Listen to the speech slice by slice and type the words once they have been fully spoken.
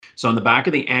So in the back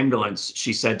of the ambulance,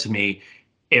 she said to me,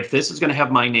 if this is going to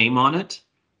have my name on it,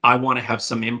 I want to have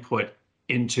some input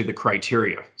into the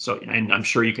criteria. So, and I'm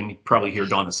sure you can probably hear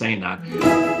Donna saying that.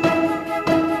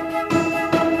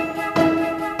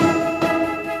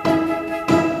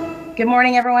 Good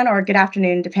morning, everyone, or good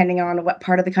afternoon, depending on what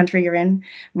part of the country you're in.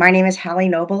 My name is Hali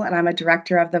Noble, and I'm a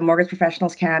director of the Mortgage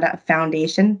Professionals Canada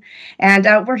Foundation. And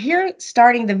we're here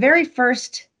starting the very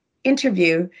first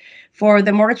interview for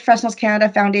the Mortgage Professionals Canada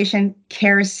Foundation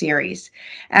Cares series.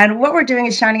 And what we're doing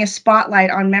is shining a spotlight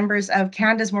on members of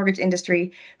Canada's mortgage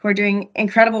industry who are doing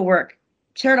incredible work,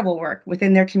 charitable work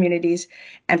within their communities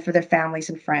and for their families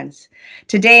and friends.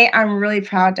 Today, I'm really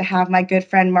proud to have my good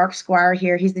friend Mark Squire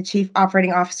here. He's the Chief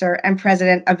Operating Officer and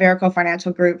President of Verico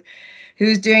Financial Group,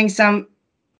 who's doing some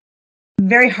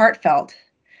very heartfelt,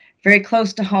 very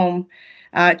close to home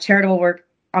charitable work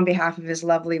on behalf of his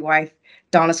lovely wife,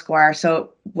 Donna Squire.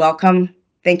 So welcome.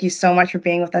 Thank you so much for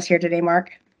being with us here today,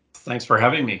 Mark. Thanks for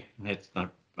having me.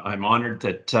 I'm honored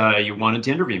that you wanted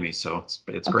to interview me, so it's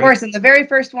great. Of course, and the very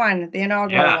first one, the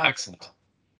inaugural one. Yeah, excellent.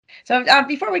 So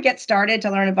before we get started to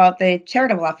learn about the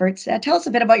charitable efforts, tell us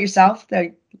a bit about yourself,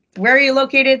 where are you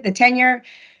located, the tenure,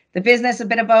 the business, a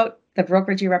bit about the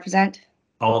brokerage you represent.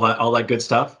 All that good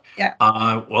stuff. Yeah.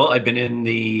 Well, I've been in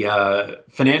the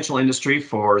financial industry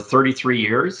for 33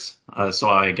 years, so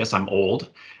I guess I'm old.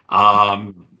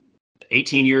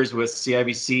 18 years with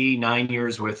CIBC, 9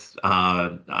 years with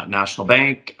National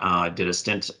Bank, did a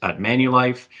stint at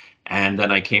Manulife, and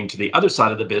then I came to the other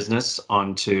side of the business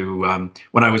onto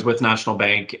when I was with National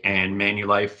Bank and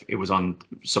Manulife, it was on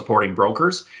supporting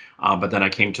brokers, but then I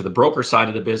came to the broker side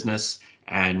of the business.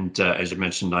 And as you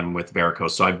mentioned, I'm with Verico.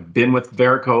 So I've been with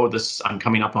Verico. I'm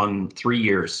coming up on 3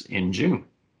 years in June.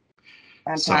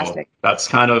 Fantastic.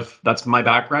 So that's my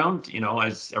background. You know,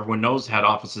 as everyone knows, had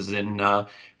offices in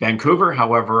Vancouver.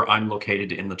 However, I'm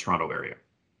located in the Toronto area.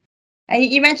 And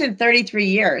you mentioned 33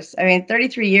 years. I mean,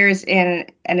 33 years in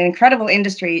an incredible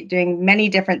industry doing many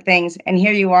different things. And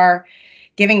here you are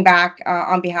giving back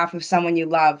on behalf of someone you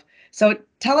love. So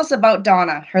tell us about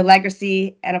Donna, her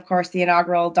legacy, and of course, the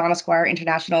inaugural Donna Squire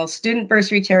International Student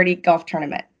Bursary Charity Golf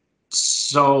Tournament.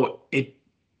 So it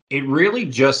really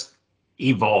just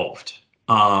evolved.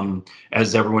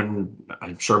 As everyone,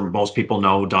 I'm sure most people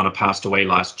know, Donna passed away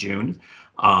last June.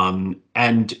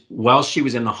 And while she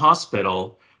was in the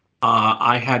hospital,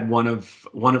 I had one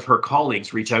of her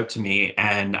colleagues reach out to me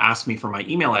and ask me for my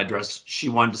email address. She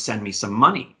wanted to send me some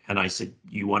money. And I said,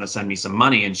 you want to send me some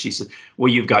money? And she said, well,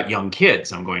 you've got young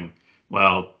kids. I'm going,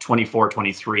 well, 24,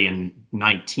 23, and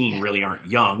 19 really aren't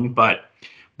young, but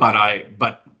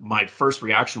my first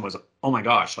reaction was, oh my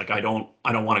gosh, like I don't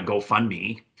want to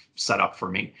GoFundMe set up for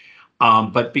me.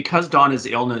 But because Donna's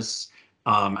illness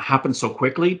happened so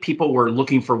quickly, people were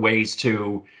looking for ways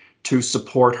to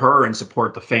support her and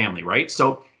support the family, right?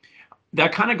 So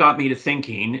that kind of got me to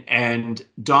thinking, and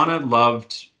Donna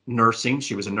loved nursing.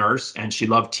 She was a nurse and she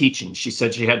loved teaching. She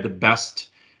said she had the best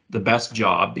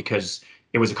job because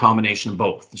it was a combination of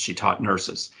both. She taught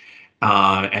nurses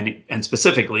and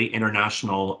specifically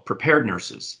international prepared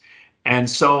nurses. And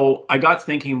so I got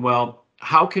thinking, well,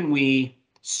 how can we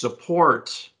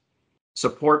support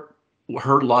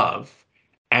her love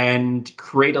and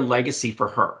create a legacy for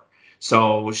her?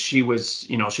 So she was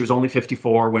only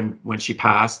 54 when she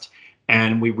passed,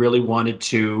 and we really wanted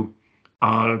to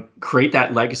create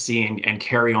that legacy and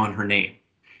carry on her name.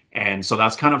 And so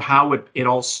that's kind of how it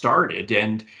all started.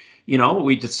 And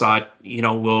we decided,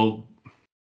 we'll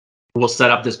set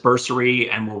up this bursary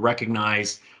and we'll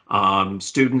recognize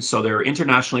students. So they're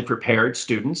internationally prepared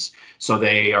students. So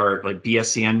they are like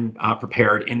BSCN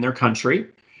prepared in their country,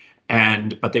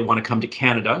 but they want to come to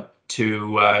Canada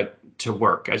to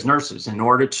work as nurses. In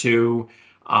order to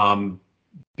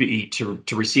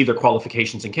receive their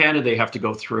qualifications in Canada, they have to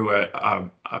go through a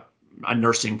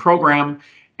nursing program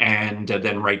and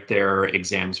then write their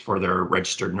exams for their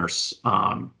registered nurse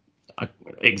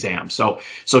exam. So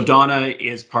Donna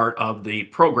is part of the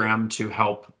program to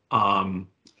help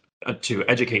to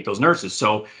educate those nurses.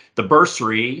 So the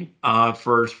bursary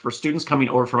for students coming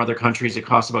over from other countries, it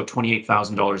costs about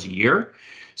 $28,000 a year.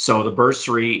 So the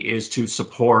bursary is to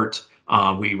support.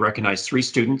 We recognize 3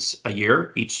 students a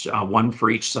year, each one for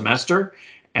each semester,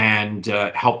 and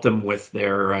help them with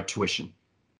their tuition.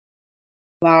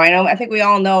 Wow, I think we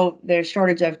all know there's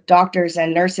shortage of doctors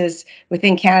and nurses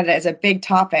within Canada is a big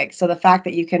topic. So the fact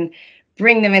that you can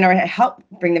bring them in or help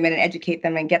bring them in and educate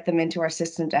them and get them into our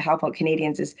system to help out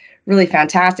Canadians is really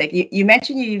fantastic. You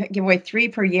mentioned you give away 3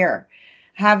 per year.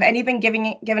 Have any been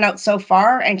given out so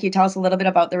far? And can you tell us a little bit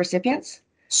about the recipients?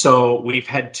 So we've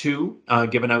had 2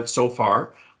 given out so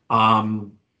far.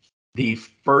 The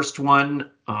first one,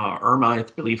 Irma, I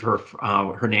believe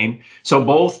her name. So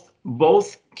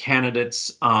both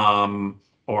candidates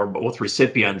or both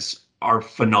recipients are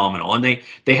phenomenal, and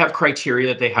they have criteria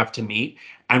that they have to meet.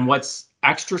 And what's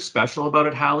extra special about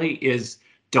it, Hali, is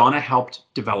Donna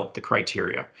helped develop the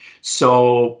criteria.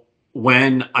 So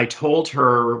when I told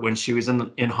her when she was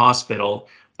in hospital,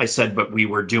 I said, but we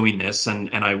were doing this, and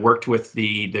I worked with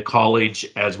the college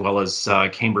as well as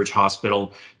Cambridge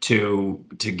Hospital to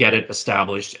get it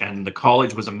established. And the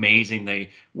college was amazing. They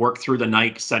worked through the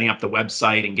night setting up the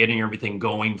website and getting everything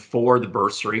going for the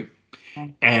bursary.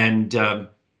 Okay. And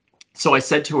so I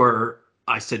said to her,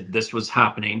 I said this was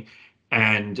happening,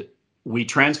 and we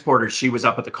transported. She was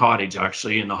up at the cottage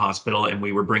actually in the hospital, and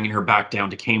we were bringing her back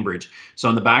down to Cambridge. So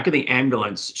in the back of the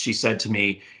ambulance, she said to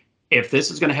me, if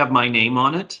this is going to have my name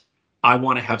on it, I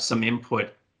want to have some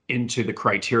input into the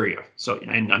criteria. So,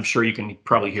 and I'm sure you can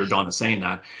probably hear Donna saying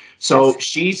that. So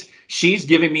Yes. she's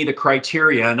giving me the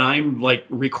criteria, and I'm like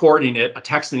recording it,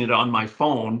 texting it on my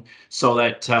phone so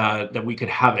that that we could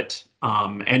have it.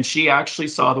 And she actually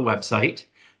saw the website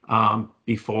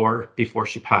before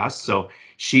she passed, so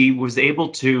she was able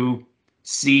to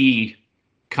see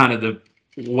kind of the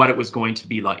what it was going to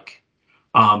be like.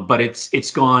 But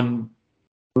it's gone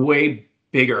way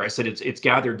bigger. I said it's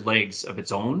gathered legs of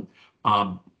its own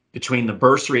between the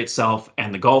bursary itself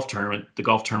and the golf tournament. The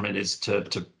golf tournament is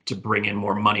to bring in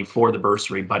more money for the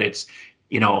bursary, but it's,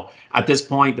 you know, at this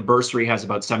point the bursary has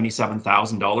about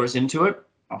 $77,000 into it,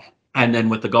 Oh. and then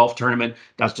with the golf tournament,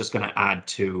 that's just going to add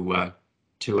to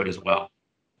it as well.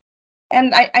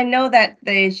 And I know that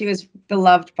she was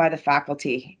beloved by the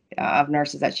faculty of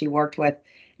nurses that she worked with,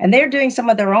 and they're doing some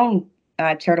of their own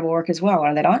charitable work as well,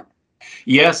 are they not?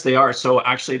 Yes, they are. So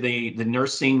actually, the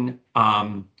nursing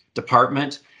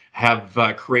department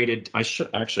have created. I should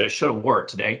have wore it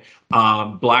today.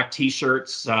 Black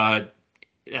T-shirts,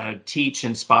 teach,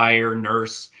 inspire,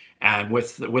 nurse, and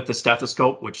with the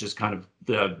stethoscope, which is kind of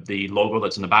the logo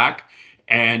that's in the back.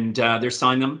 And they're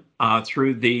selling them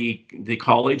through the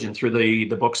college and through the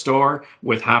bookstore,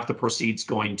 with half the proceeds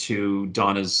going to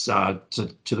Donna's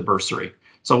to the bursary.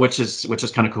 So which is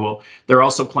kind of cool. They're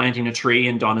also planting a tree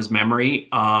in Donna's memory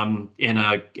in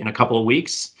a couple of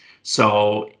weeks.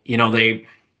 So, you know,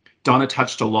 Donna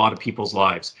touched a lot of people's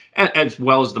lives, as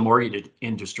well as the mortgage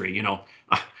industry. You know,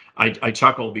 I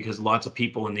chuckle because lots of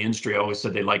people in the industry always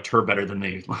said they liked her better than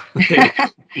they.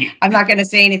 I'm not going to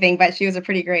say anything, but she was a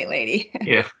pretty great lady.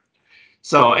 Yeah.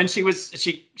 So, and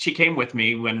she came with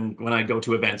me when I go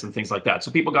to events and things like that.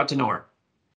 So people got to know her.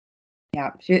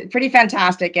 Yeah, she's pretty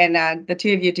fantastic, and the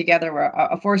two of you together were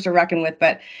a force to reckon with.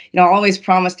 But I'll always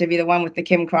promise to be the one with the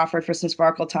Kim Crawford for some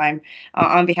sparkle time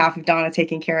on behalf of Donna,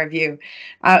 taking care of you.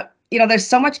 There's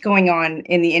so much going on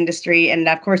in the industry, and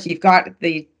of course, you've got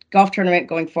the golf tournament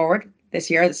going forward this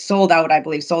year. It's sold out, I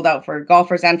believe, sold out for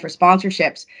golfers and for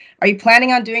sponsorships. Are you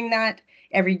planning on doing that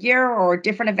every year or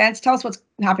different events? Tell us what's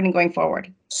happening going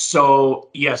forward. So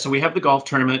yeah, so we have the golf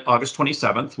tournament August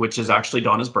 27th, which is actually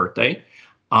Donna's birthday.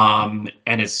 And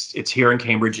it's here in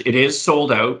Cambridge. It is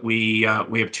sold out. We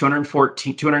have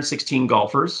 216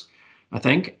 golfers, I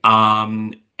think.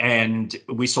 And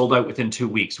we sold out within 2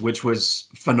 weeks, which was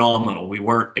phenomenal. We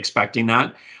weren't expecting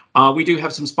that. We do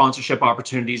have some sponsorship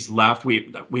opportunities left.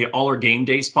 We all our game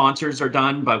day sponsors are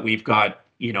done, but we've got,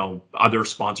 other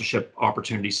sponsorship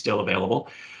opportunities still available.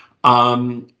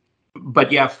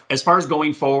 But yeah, as far as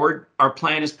going forward, our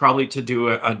plan is probably to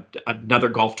do another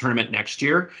golf tournament next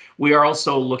year. We are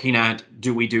also looking at,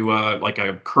 do we do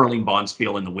a curling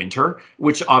bonspiel in the winter,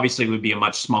 which obviously would be a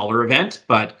much smaller event,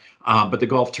 but the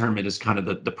golf tournament is kind of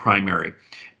the primary.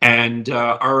 And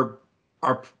our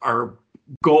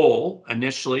goal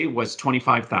initially was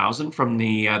 25,000 from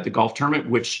the golf tournament,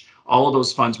 which all of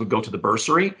those funds would go to the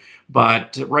bursary.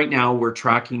 But right now we're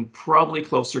tracking probably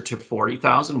closer to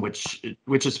 40,000, which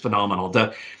is phenomenal.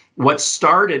 What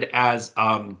started as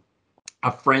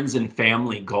a friends and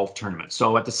family golf tournament.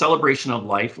 So at the Celebration of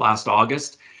Life last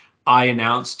August, I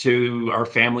announced to our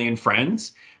family and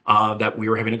friends that we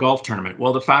were having a golf tournament.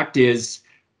 Well, the fact is,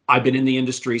 I've been in the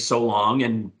industry so long,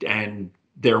 and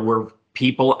there were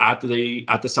people at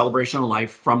the Celebration of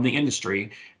Life from the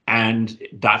industry, and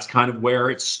that's kind of where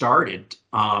it started.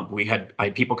 I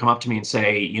had people come up to me and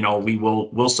say,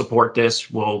 we'll support this,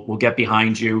 we'll get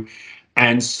behind you.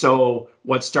 And so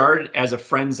what started as a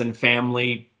friends and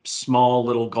family small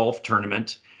little golf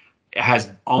tournament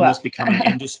has almost become an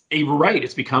industry. Right,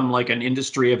 it's become like an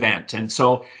industry event. And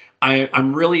so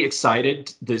I'm really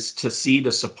excited to see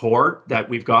the support that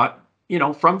we've got,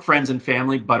 from friends and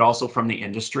family, but also from the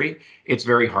industry. It's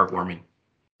very heartwarming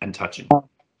and touching.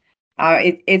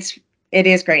 It's It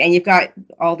is great. And you've got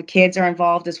all the kids are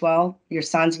involved as well. Your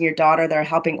sons and your daughter, they're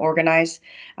helping organize,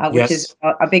 which is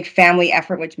Yes, a big family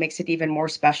effort, which makes it even more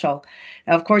special.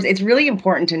 Now, of course, it's really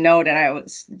important to note, and I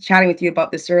was chatting with you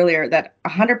about this earlier, that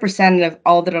 100% of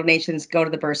all the donations go to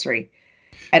the bursary,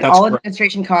 and that's all correct.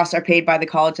 administration costs are paid by the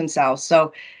college themselves.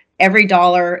 So every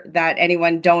dollar that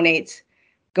anyone donates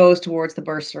goes towards the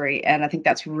bursary. And I think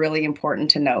that's really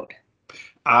important to note.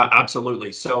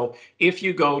 Absolutely. So if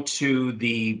you go to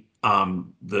the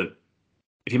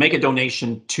if you make a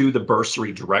donation to the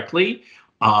bursary directly,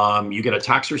 you get a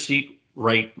tax receipt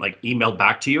like emailed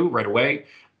back to you right away.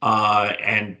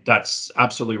 And that's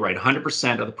absolutely right.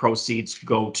 100% of the proceeds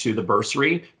go to the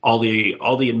bursary. All the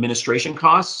administration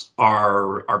costs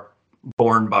are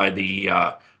borne by the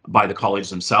college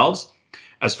themselves.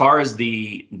 As far as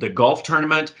the golf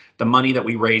tournament, the money that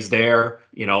we raise there,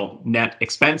 net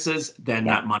expenses, then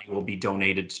Yeah. that money will be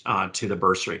donated to the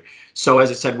bursary. So as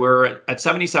I said, we're at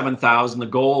 77,000. The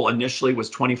goal initially was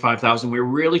 25,000. We were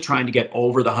really trying to get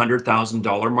over the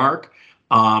 $100,000 mark,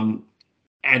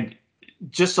 and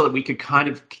just so that we could kind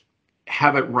of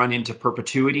have it run into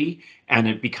perpetuity and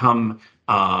it become,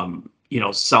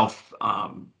 self.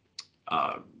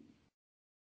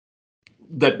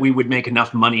 That we would make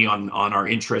enough money on our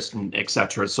interest and et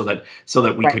cetera, so that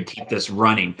we Right. could keep this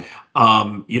running.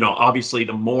 Obviously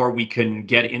the more we can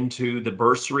get into the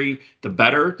bursary, the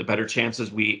better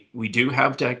chances we do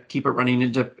have to keep it running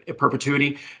into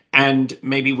perpetuity. And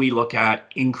maybe we look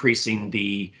at increasing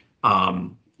the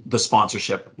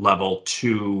sponsorship level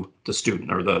to the student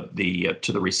or the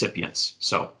to the recipients.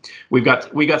 So we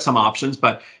got some options,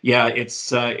 but yeah,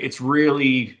 it's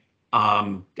really,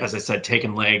 as I said,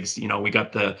 taking legs. We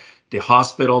got the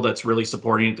hospital that's really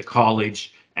supporting it, the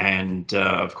college, and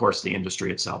of course the industry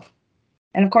itself.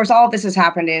 And of course, all of this has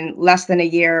happened in less than a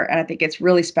year. And I think it's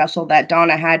really special that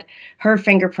Donna had her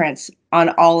fingerprints on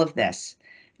all of this,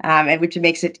 and which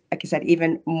makes it, like I said,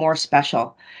 even more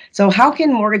special. So, how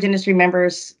can mortgage industry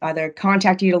members either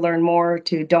contact you to learn more,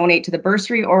 to donate to the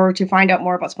bursary, or to find out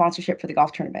more about sponsorship for the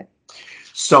golf tournament?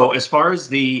 So as far as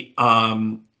we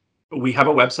have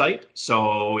a website.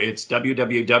 So it's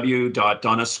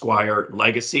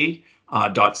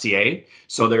www.donnasquirelegacy.ca.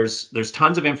 So there's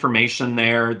tons of information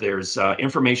there. There's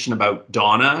information about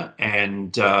Donna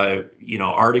and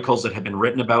articles that have been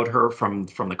written about her from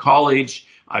the college.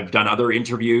 I've done other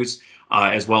interviews,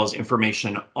 as well as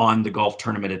information on the golf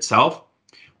tournament itself.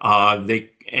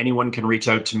 Anyone can reach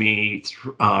out to me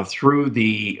through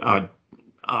the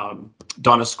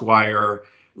Donna Squire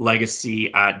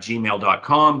legacy at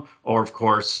gmail.com, or of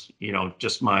course,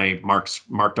 just my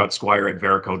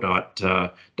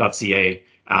mark.squire@verico.ca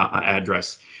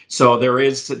address. So there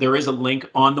is a link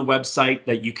on the website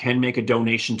that you can make a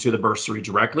donation to the bursary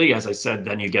directly. As I said,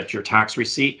 then you get your tax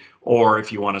receipt, or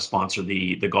if you want to sponsor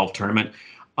the golf tournament.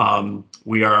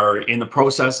 We are in the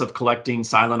process of collecting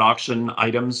silent auction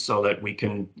items so that we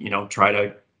can, try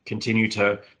to continue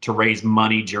to raise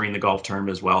money during the golf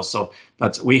tournament as well. So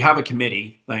we have a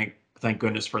committee, thank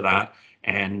goodness for that,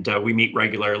 and we meet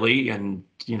regularly, and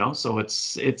so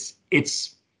it's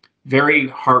very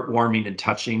heartwarming and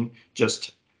touching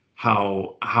just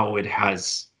how it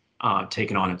has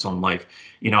taken on its own life.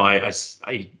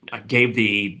 I gave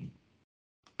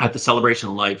at the Celebration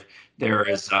of Life, there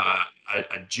is a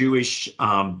Jewish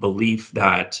belief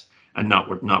that, and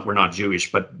we're not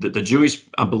Jewish, but the Jewish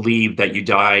believe that you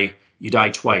die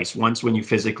twice. Once when you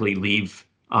physically leave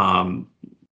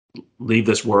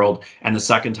this world, and the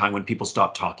second time when people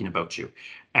stop talking about you.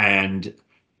 And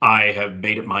I have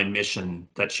made it my mission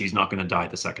that she's not going to die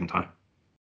the second time.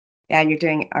 And you're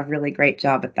doing a really great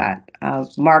job at that.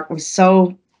 Mark, we're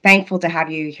so thankful to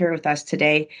have you here with us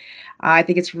today. I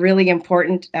think it's really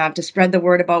important to spread the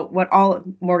word about what all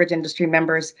mortgage industry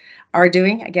members are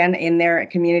doing, again, in their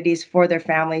communities, for their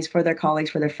families, for their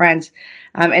colleagues, for their friends.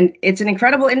 And it's an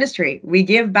incredible industry. We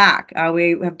give back.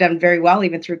 We have done very well,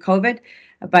 even through COVID.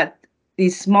 But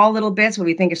these small little bits, what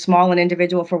we think is small and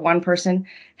individual for one person,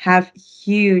 have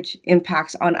huge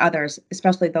impacts on others,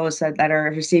 especially those that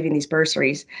are receiving these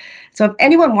bursaries. So if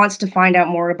anyone wants to find out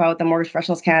more about the Mortgage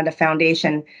Professionals Canada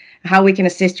Foundation, how we can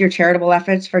assist your charitable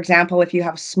efforts, for example, if you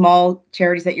have small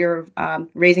charities that you're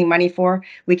raising money for,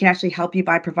 we can actually help you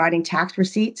by providing tax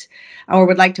receipts, or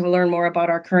would like to learn more about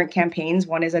our current campaigns.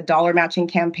 One is a dollar matching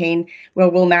campaign where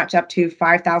we'll match up to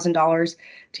 $5,000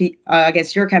 to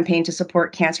against your campaign to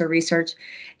support cancer research.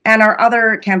 And our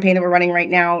other campaign that we're running right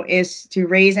now is to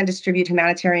raise and distribute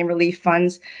humanitarian relief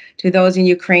funds to those in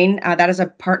Ukraine. That is a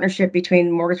partnership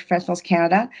between Mortgage Professionals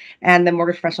Canada and the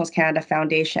Mortgage Professionals Canada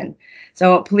Foundation.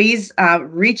 So please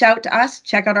reach out to us.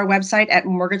 Check out our website at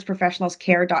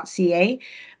mortgageprofessionalscare.ca.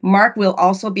 Mark will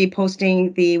also be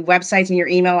posting the websites and your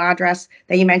email address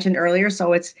that you mentioned earlier,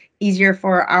 so it's easier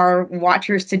for our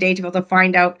watchers today to be able to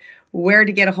find out where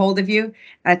to get a hold of you.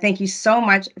 Thank you so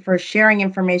much for sharing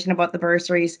information about the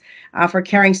bursaries, for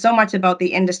caring so much about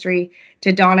the industry,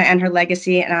 to Donna and her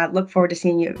legacy, and I look forward to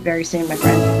seeing you very soon, my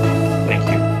friend. Thank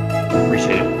you.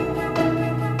 Appreciate it.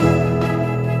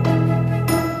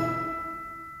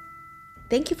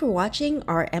 Thank you for watching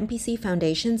our MPC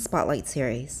Foundation Spotlight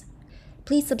Series.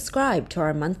 Please subscribe to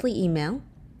our monthly email,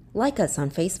 like us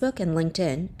on Facebook and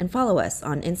LinkedIn, and follow us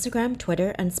on Instagram,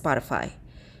 Twitter, and Spotify.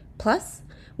 Plus,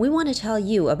 we want to tell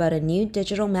you about a new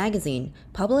digital magazine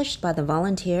published by the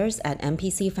volunteers at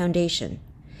MPC Foundation.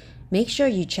 Make sure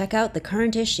you check out the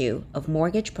current issue of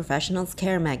Mortgage Professionals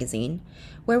Care magazine,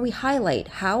 where we highlight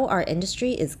how our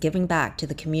industry is giving back to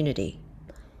the community.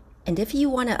 And if you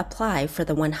want to apply for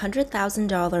the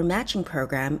 $100,000 matching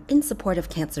program in support of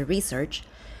cancer research,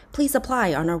 please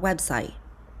apply on our website,